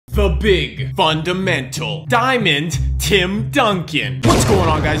The big, fundamental, diamond, Tim Duncan. What's going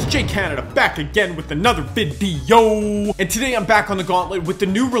on, guys? Jay Canada back again with another video. And today I'm back on the Gauntlet with the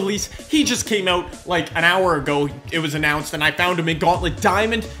new release. He just came out like an hour ago. It was announced and I found him in Gauntlet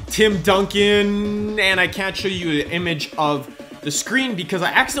Diamond, Tim Duncan. And I can't show you the image of the screen because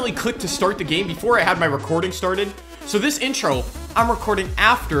I accidentally clicked to start the game before I had my recording started. So this intro, I'm recording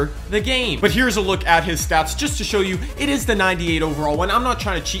after the game. But here's a look at his stats just to show you it is the 98 overall one. I'm not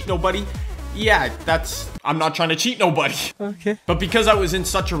trying to cheat nobody. Yeah, I'm not trying to cheat nobody. Okay. But because I was in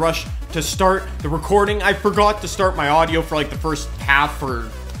such a rush to start the recording, I forgot to start my audio for like the first half or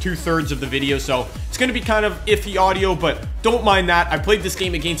 2/3 of the video. So it's gonna be kind of iffy audio, but don't mind that. I played this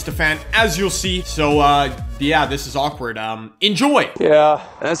game against a fan, as you'll see. So yeah, this is awkward. Enjoy. Yeah,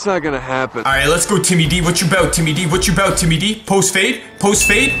 that's not gonna happen. All right, let's go, Timmy D. What you about, Timmy D? What you about, Timmy D? Post fade? Post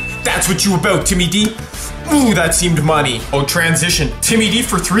fade? That's what you about, Timmy D. Ooh, that seemed money. Oh, transition. Timmy D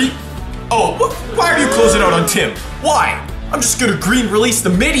for 3? Oh, why are you closing out on Tim? Why? I'm just gonna green release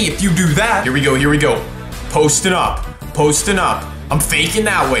the midi if you do that. Here we go, here we go. Posting up, posting up. I'm faking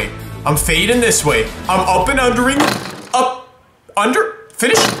that way. I'm fading this way. I'm up and undering. Up, under,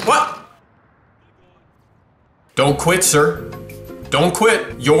 finish, what? Don't quit, sir. Don't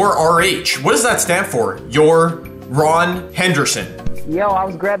quit. You're RH. What does that stand for? You're Ron Henderson. Yo, I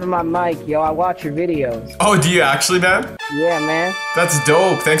was grabbing my mic. Yo, I watch your videos. Oh, do you actually, man? Yeah, man. That's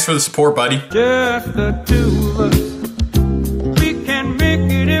dope. Thanks for the support, buddy. Just the two of us. We can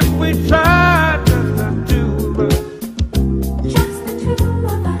make it if we try. Just the two of us.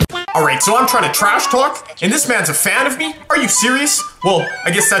 Alright, so I'm trying to trash talk, and this man's a fan of me? Are you serious? Well,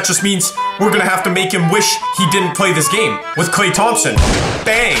 I guess that just means we're gonna have to make him wish he didn't play this game with Klay Thompson.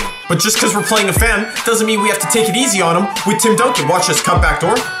 Bang! But just because we're playing a fan doesn't mean we have to take it easy on him with Tim Duncan. Watch this, cut back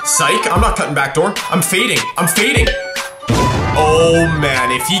door. Psych, I'm not cutting back door. I'm fading, I'm fading. Oh man,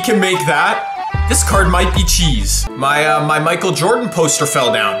 if he can make that, this card might be cheese. My Michael Jordan poster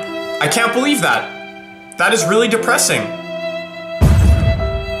fell down. I can't believe that. That is really depressing.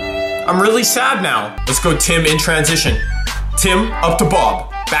 I'm really sad now. Let's go Tim in transition. Tim up to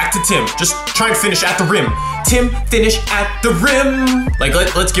Bob. Back to Tim. Just try and finish at the rim. Tim, finish at the rim. Like,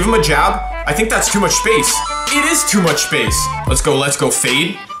 let's give him a jab. I think that's too much space. It is too much space. Let's go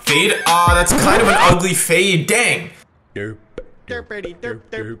fade. Fade. Ah, that's kind of an ugly fade. Dang. A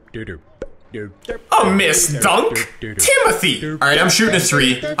miss dunk. Timothy. All right, I'm shooting a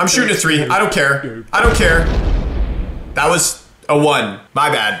 3. I'm shooting a 3. I don't care. I don't care. That was a 1. My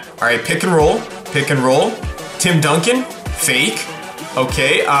bad. All right, pick and roll. Pick and roll. Tim Duncan. Fake.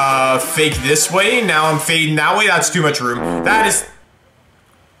 Okay, fake this way. Now I'm fading that way. That's too much room. That is...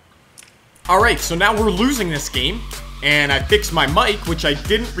 All right, so now we're losing this game. And I fixed my mic, which I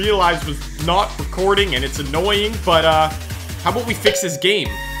didn't realize was not recording, and it's annoying. But, how about we fix this game?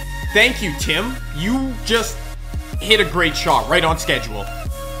 Thank you, Tim. You just hit a great shot, right on schedule.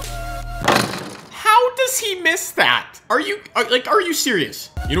 How does he miss that? Are you serious?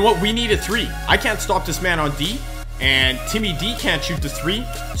 You know what? We need a 3. I can't stop this man on D, and Timmy D can't shoot the 3,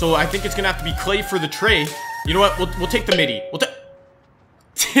 so I think it's gonna have to be Klay for the tray. You know what? We'll take the midi.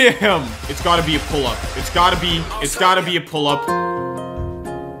 Tim! It's gotta be a pull-up. It's gotta be a pull-up.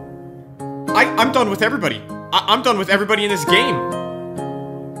 I'm done with everybody. I'm done with everybody in this game.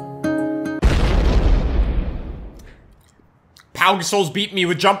 Pau Gasol's beating me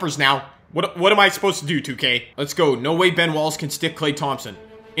with jumpers now. What am I supposed to do, 2K? Let's go. No way Ben Wallace can stick Klay Thompson.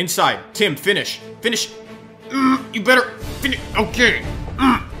 Inside. Tim, finish. Finish. You better finish. Okay.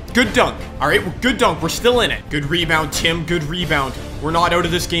 Good dunk. All right, good dunk. We're still in it. Good rebound, Tim. Good rebound. We're not out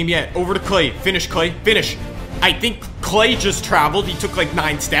of this game yet. Over to Klay. Finish, Klay. Finish. I think Klay just traveled. He took like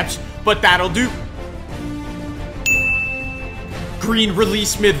 9 steps, but that'll do. Green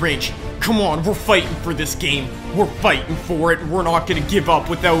release mid-range. Come on, we're fighting for this game. We're fighting for it. We're not gonna give up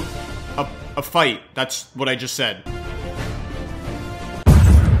without a fight. That's what I just said.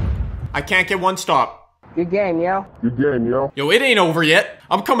 I can't get one stop. Good game, yo. Good game, yo. Yo, it ain't over yet.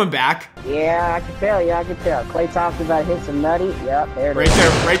 I'm coming back. Yeah, I can tell. Yeah, I can tell. Klay Thompson about to hit some nutty. Yep, there it right is.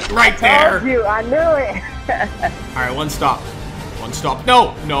 There, right there. I told you. I knew it. All right, one stop. One stop.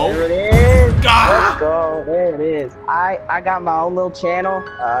 No. There it is. Ah! Let's go. There it is. I got my own little channel.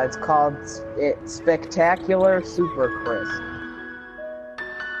 It's called Spectacular Super Chris.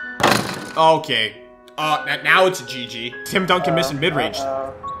 Okay. Now it's a GG. Tim Duncan missing mid-range.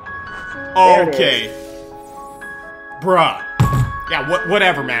 Okay. Bruh. Yeah,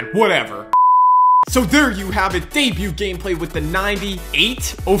 whatever, man. Whatever. So there you have it. Debut gameplay with the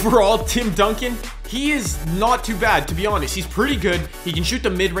 98 overall Tim Duncan. He is not too bad, to be honest. He's pretty good. He can shoot the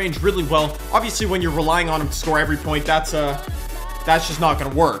mid-range really well. Obviously, when you're relying on him to score every point, that's that's just not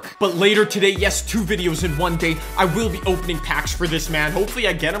gonna work. But later today, yes, 2 videos in one day, I will be opening packs for this man. Hopefully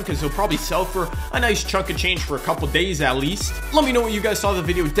I get him because he'll probably sell for a nice chunk of change for a couple days at least. Let me know what you guys saw of the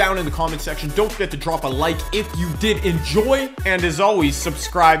video down in the comment section. Don't forget to drop a like if you did enjoy. And as always,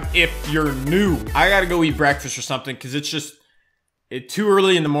 subscribe if you're new. I gotta go eat breakfast or something because it's too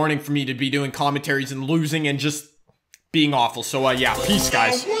early in the morning for me to be doing commentaries and losing and just being awful. So yeah, peace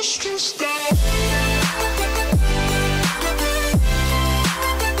guys.